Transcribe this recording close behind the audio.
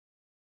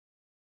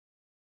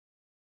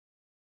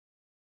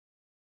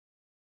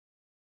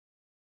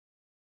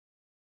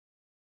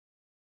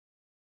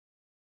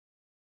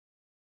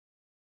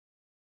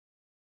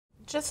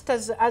Just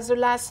as a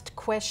last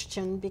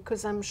question,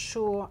 because I'm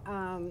sure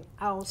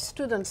our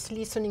students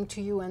listening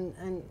to you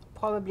and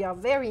probably are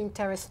very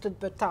interested,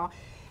 but are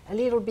a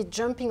little bit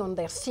jumping on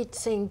their seat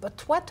saying, but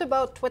what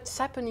about what's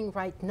happening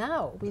right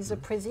now with the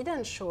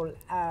presidential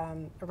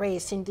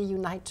race in the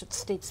United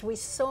States, with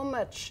so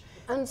much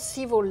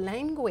uncivil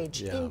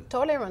language,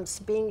 intolerance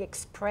being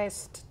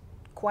expressed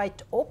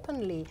quite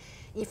openly,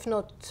 if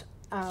not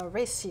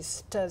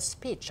racist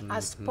speech,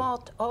 as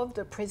part of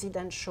the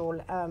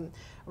presidential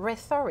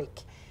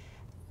rhetoric.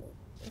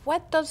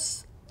 What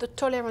does the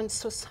tolerant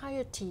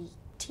society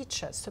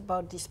teach us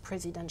about this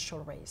presidential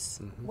race?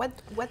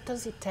 What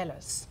does it tell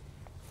us?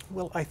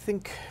 Well, I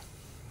think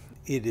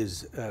it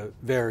is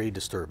very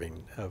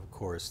disturbing, of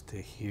course, to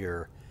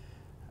hear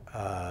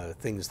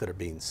things that are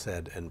being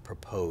said and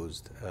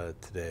proposed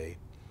today.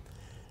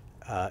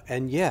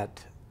 And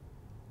yet,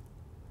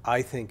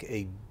 I think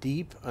a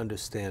deep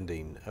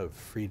understanding of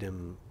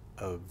freedom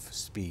of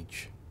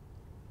speech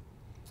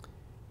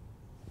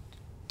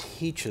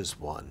teaches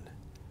one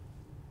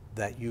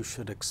that you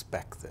should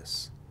expect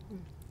this,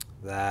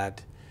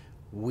 that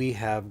we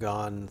have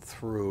gone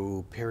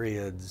through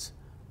periods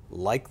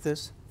like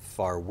this,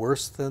 far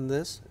worse than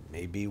this.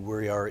 Maybe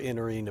we are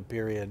entering a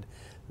period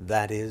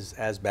that is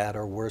as bad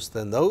or worse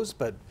than those,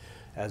 but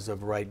as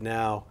of right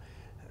now,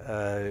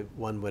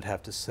 one would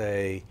have to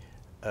say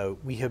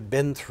we have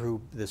been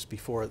through this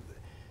before.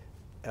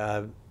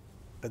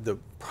 The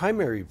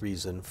primary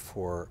reason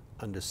for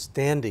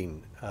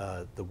understanding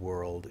the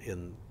world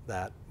in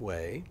that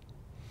way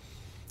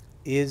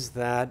is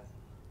that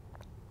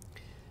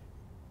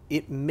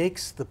it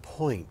makes the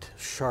point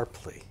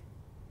sharply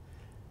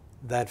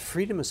that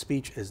freedom of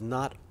speech is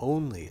not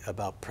only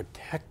about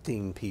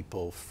protecting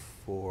people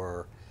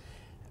for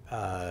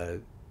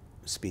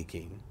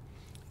speaking,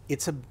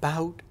 it's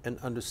about an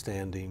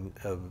understanding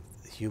of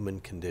the human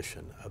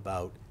condition,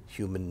 about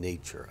human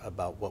nature,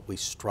 about what we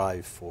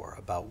strive for,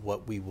 about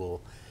what we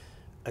will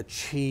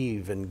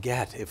achieve and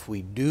get if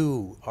we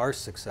are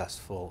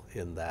successful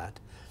in that,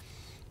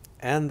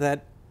 and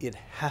that it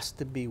has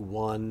to be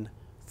won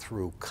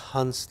through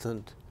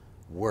constant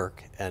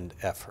work and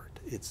effort.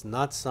 It's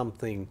not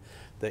something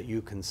that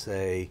you can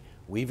say,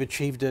 we've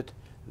achieved it,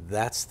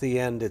 that's the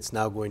end, it's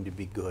now going to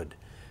be good.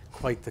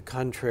 Quite the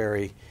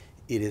contrary,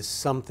 it is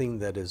something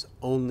that is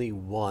only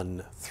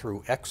won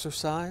through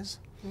exercise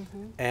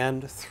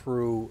and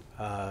through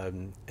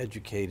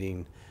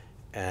educating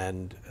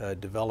and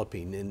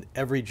developing in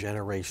every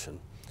generation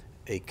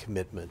a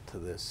commitment to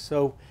this.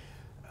 So,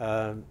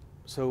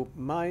 so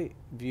my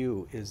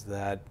view is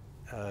that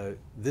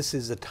this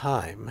is a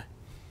time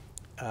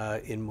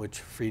in which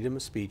freedom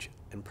of speech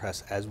and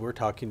press, as we're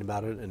talking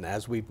about it and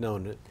as we've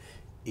known it,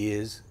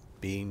 is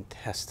being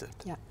tested.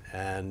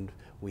 And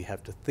we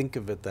have to think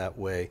of it that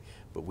way,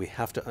 but we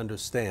have to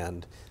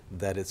understand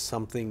that it's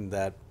something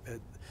that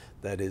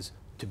that is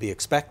to be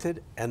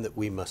expected, and that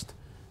we must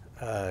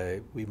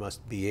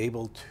be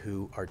able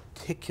to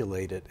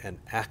articulate it and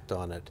act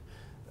on it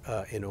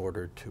in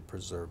order to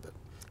preserve it.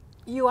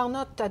 You are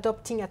not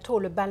adopting at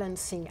all a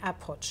balancing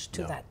approach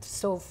to that.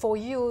 So for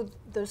you,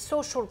 the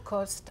social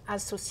cost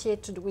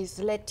associated with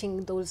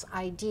letting those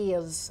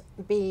ideas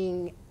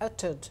being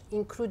uttered,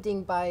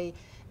 including by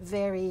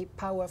very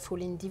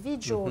powerful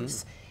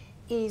individuals,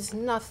 is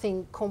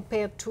nothing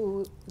compared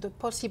to the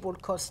possible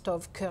cost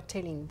of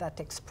curtailing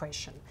that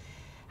expression.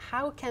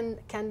 How can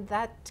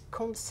that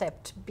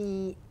concept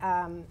be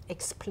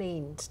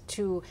explained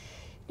to,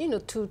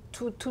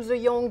 to the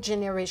young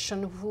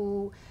generation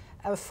who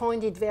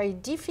find it very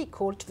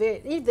difficult,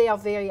 if they are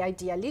very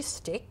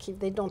idealistic, if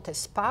they don't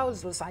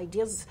espouse those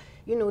ideas,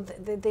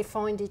 they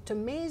find it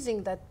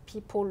amazing that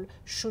people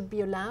should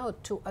be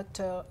allowed to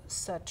utter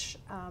such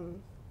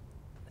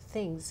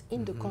things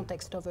in the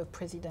context of a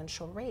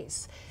presidential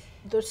race.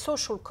 The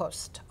social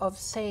cost of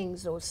saying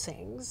those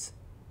things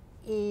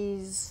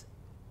is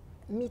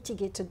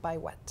mitigated by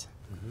what?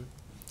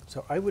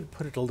 So I would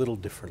put it a little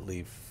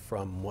differently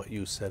from what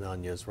you said,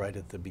 Agnes, right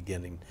at the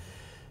beginning.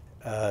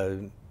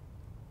 I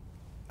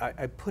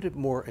put it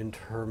more in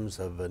terms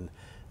of an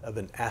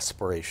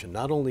aspiration,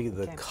 not only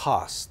the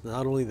cost,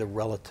 not only the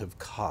relative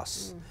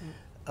costs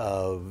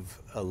of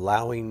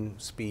allowing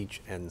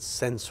speech and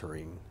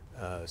censoring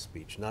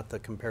speech, not the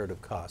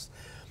comparative cost,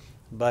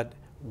 but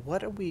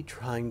what are we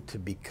trying to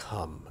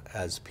become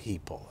as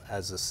people,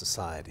 as a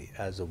society,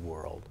 as a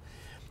world?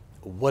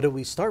 What do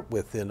we start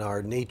with in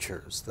our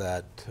natures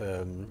that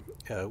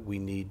we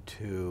need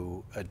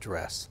to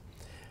address?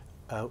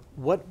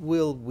 What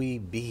will we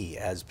be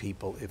as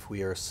people if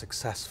we are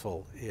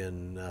successful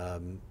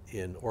in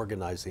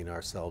organizing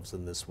ourselves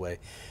in this way?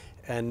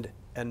 And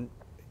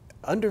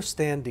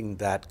understanding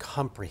that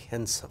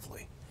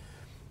comprehensively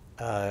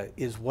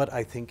is what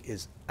I think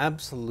is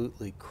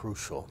absolutely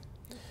crucial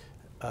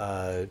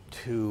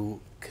to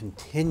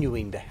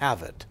continuing to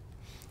have it.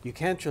 You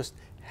can't just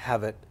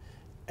have it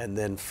and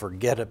then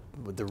forget it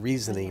with the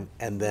reasoning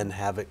and then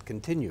have it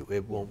continue.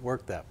 It won't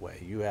work that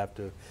way. You have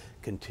to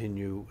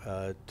continue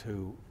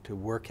to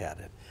work at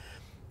it.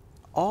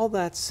 All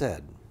that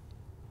said,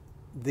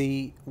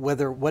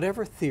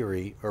 whatever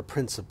theory or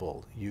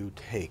principle you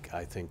take,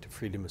 I think, to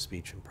freedom of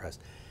speech and press,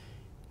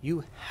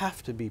 you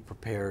have to be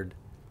prepared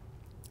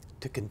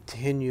to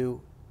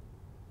continue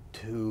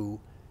to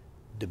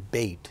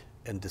debate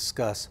and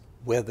discuss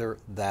whether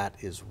that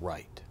is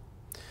right.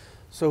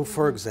 So,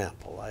 for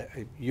example,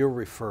 you're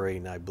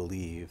referring, I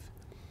believe,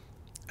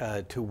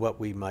 to what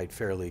we might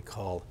fairly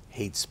call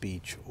hate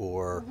speech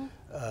or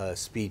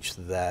speech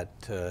that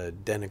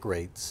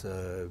denigrates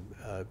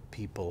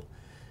people,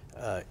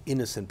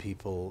 innocent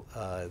people,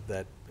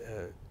 that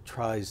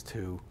tries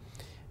to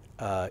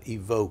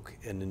evoke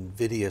an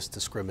invidious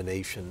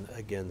discrimination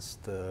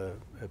against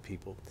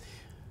people.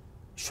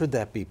 Should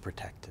that be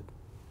protected?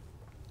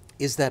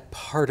 Is that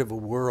part of a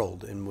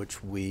world in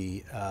which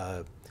we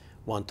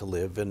want to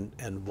live,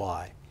 and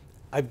why?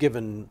 I've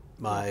given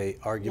my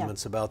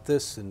arguments about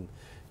this, and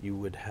you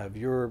would have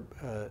your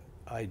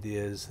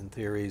ideas and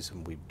theories,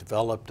 and we've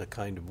developed a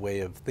kind of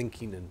way of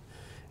thinking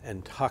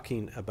and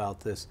talking about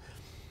this.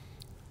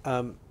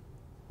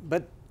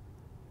 But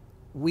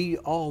we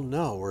all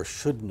know, or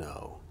should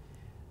know,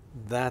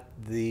 that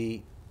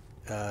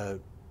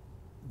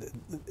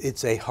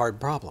it's a hard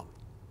problem.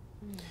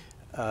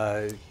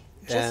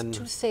 Just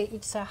to say,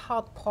 it's a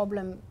hard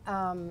problem,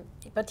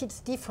 but it's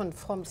different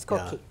from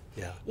Skokie.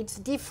 Yeah. It's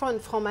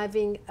different from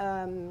having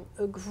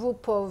a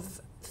group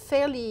of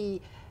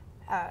fairly,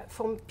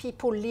 from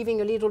people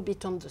living a little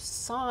bit on the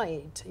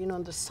side,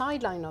 on the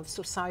sideline of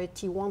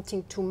society,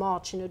 wanting to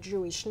march in a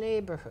Jewish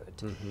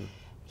neighborhood.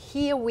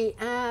 Here we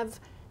have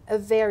a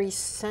very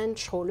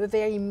central, a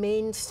very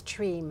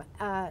mainstream,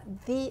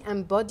 the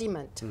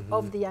embodiment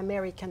of the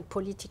American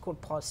political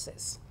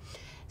process.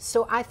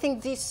 So I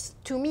think this,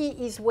 to me,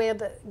 is where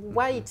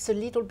why it's a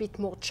little bit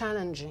more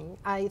challenging.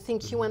 I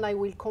think you and I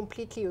will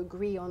completely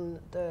agree on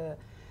the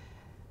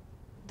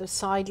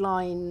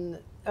sideline,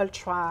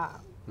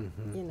 ultra,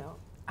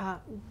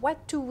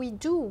 what do we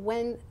do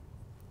when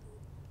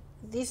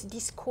this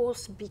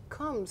discourse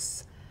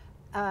becomes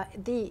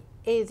the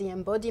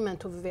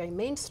embodiment of a very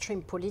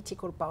mainstream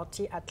political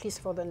party, at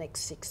least for the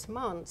next 6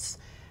 months,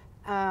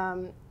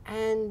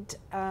 and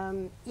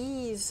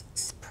is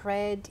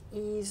spread,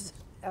 is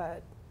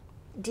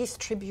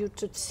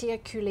distributed,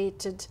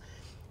 circulated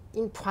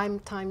in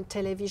primetime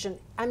television?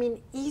 I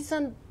mean,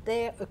 isn't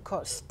there a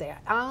cost there?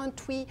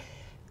 Aren't we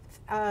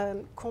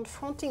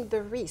confronting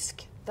the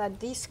risk that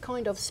this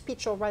kind of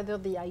speech, or rather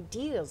the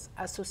ideas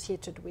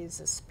associated with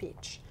the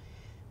speech,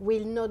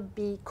 will not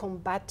be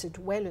combated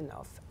well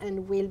enough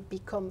and will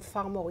become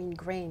far more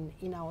ingrained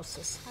in our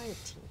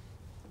society?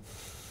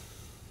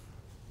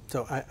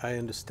 So I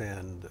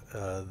understand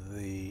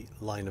the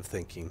line of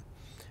thinking,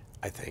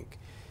 I think.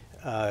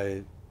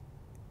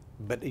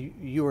 But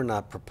you are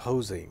not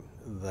proposing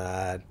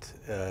that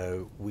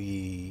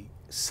we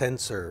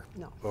censor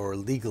or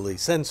legally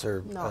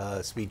censor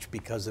speech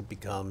because it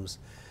becomes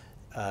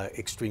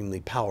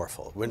extremely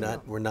powerful.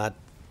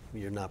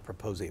 You're not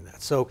proposing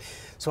that. So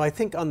I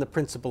think on the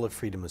principle of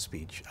freedom of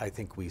speech, I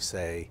think we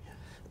say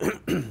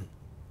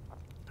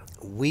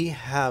we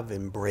have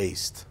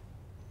embraced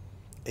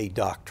a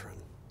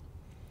doctrine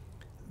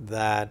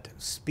that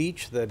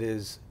speech that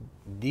is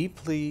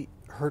deeply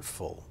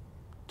hurtful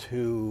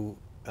to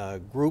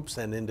groups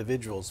and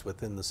individuals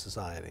within the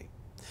society,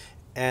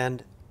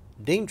 and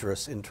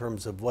dangerous in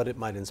terms of what it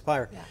might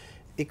inspire,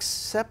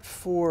 except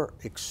for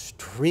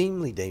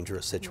extremely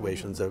dangerous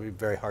situations that would be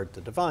very hard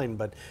to define,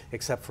 but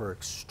except for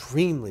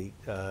extremely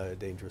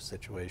dangerous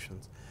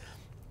situations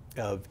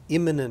of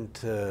imminent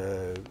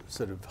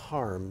sort of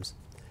harms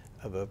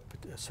of a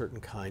certain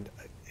kind,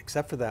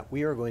 except for that,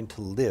 we are going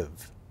to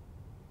live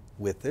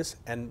with this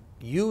and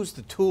use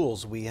the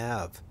tools we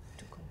have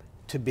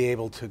to be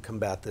able to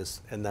combat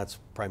this, and that's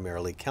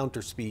primarily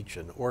counter speech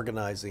and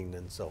organizing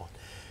and so on.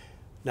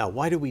 Now,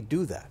 why do we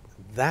do that?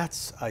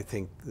 That's, I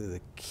think,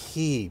 the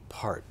key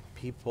part.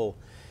 People,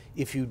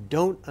 if you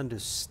don't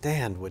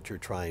understand what you're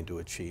trying to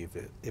achieve,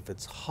 if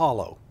it's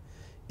hollow,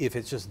 if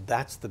it's just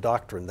that's the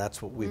doctrine,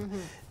 that's what we've,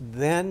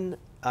 then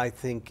I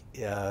think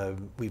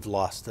we've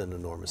lost an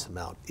enormous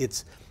amount.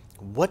 It's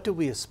what do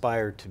we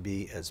aspire to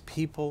be as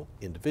people,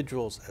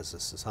 individuals, as a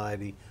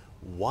society?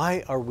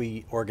 Why are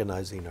we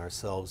organizing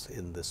ourselves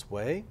in this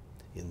way,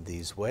 in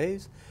these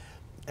ways?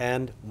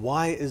 And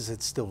why is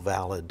it still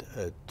valid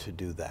to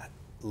do that?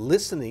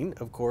 Listening,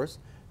 of course,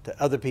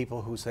 to other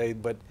people who say,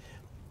 but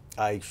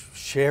I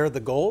share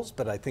the goals,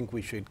 but I think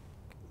we should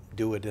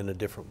do it in a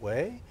different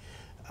way.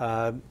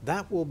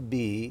 That will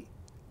be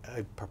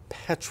a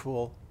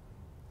perpetual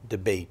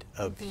debate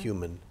of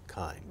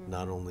humankind,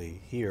 not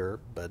only here,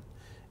 but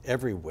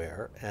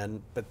everywhere.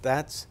 But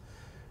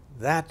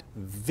that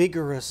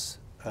vigorous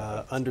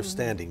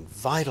understanding,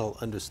 vital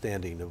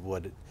understanding of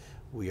what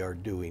we are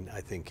doing,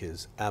 I think,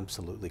 is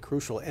absolutely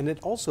crucial. And it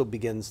also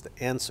begins to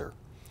answer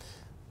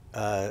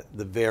the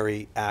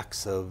very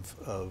acts of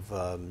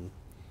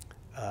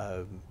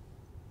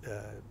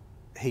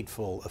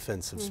hateful,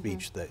 offensive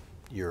speech that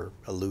you're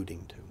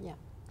alluding to. Yeah.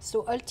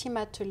 So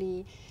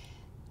ultimately,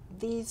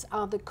 these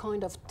are the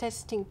kind of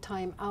testing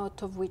time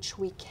out of which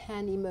we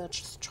can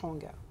emerge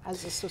stronger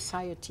as a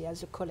society,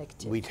 as a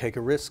collective. We take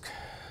a risk.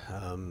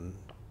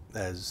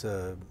 As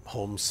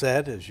Holmes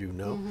said, as you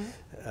know,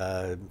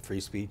 free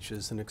speech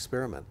is an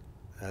experiment,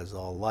 as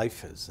all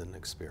life is an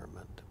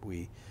experiment.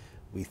 We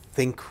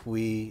think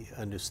we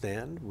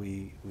understand.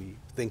 We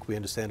think we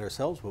understand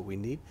ourselves, what we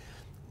need.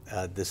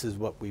 This is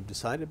what we've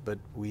decided, but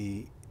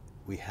we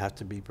have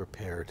to be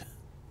prepared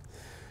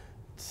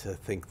to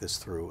think this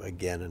through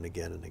again and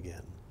again and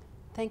again.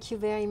 Thank you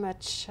very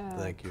much,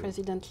 Thank you.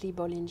 President Lee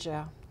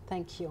Bollinger.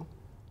 Thank you.